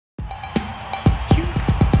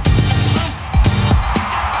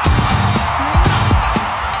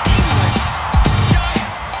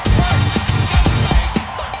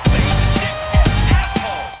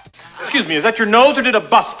Excuse me, is that your nose or did a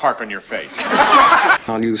bus park on your face?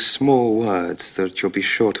 I'll use small words that you'll be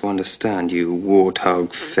sure to understand, you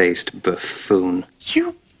warthog-faced buffoon.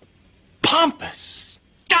 You pompous,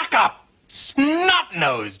 stuck-up,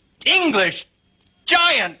 snot-nosed, English,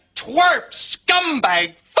 giant, twerp,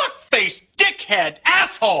 scumbag, fuck-faced, dickhead,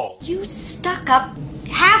 asshole! You stuck-up,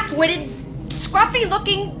 half-witted,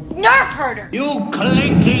 scruffy-looking nerve herder! You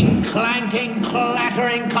clinking, clanking,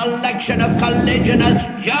 clattering collection of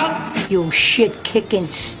colliginous junk! You shit-kicking,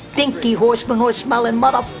 stinky horseman-horse-smelling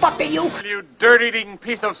motherfucker, you! You dirt-eating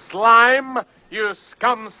piece of slime! You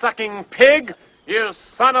scum-sucking pig! You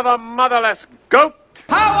son of a motherless goat!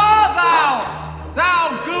 How art thou, thou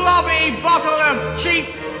globby bottle of cheap,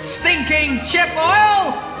 stinking chip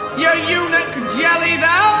oil? You eunuch jelly,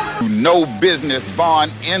 thou? You no business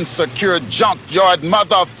born insecure junkyard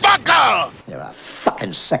motherfucker! You're a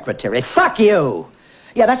fucking secretary. Fuck you!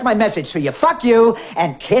 Yeah, that's my message to you. Fuck you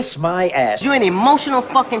and kiss my ass. You're an emotional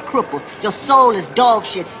fucking cripple. Your soul is dog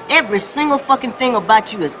shit. Every single fucking thing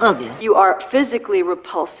about you is ugly. You are physically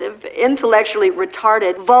repulsive, intellectually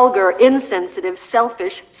retarded, vulgar, insensitive,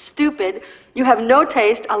 selfish, stupid. You have no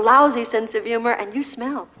taste, a lousy sense of humor, and you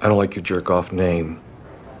smell. I don't like your jerk-off name.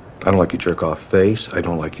 I don't like your jerk-off face. I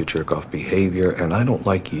don't like your jerk-off behavior. And I don't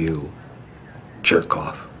like you.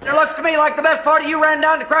 Jerk-off. It looks to me like the best part of you ran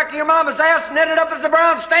down the crack of your mama's ass and ended up as a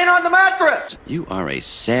brown stain on the mattress. You are a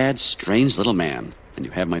sad, strange little man, and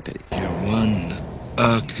you have my pity. You're one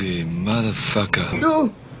ugly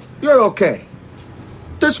motherfucker. You're okay.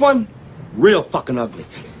 This one, real fucking ugly.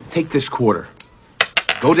 Take this quarter.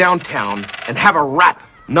 Go downtown and have a rat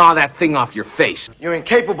gnaw that thing off your face. You're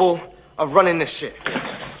incapable of running this shit.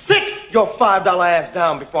 Sit your $5 ass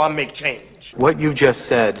down before I make change. What you just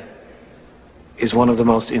said is one of the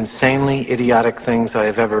most insanely idiotic things I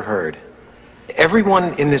have ever heard.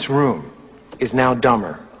 Everyone in this room is now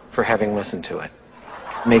dumber for having listened to it.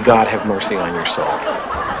 May God have mercy on your soul.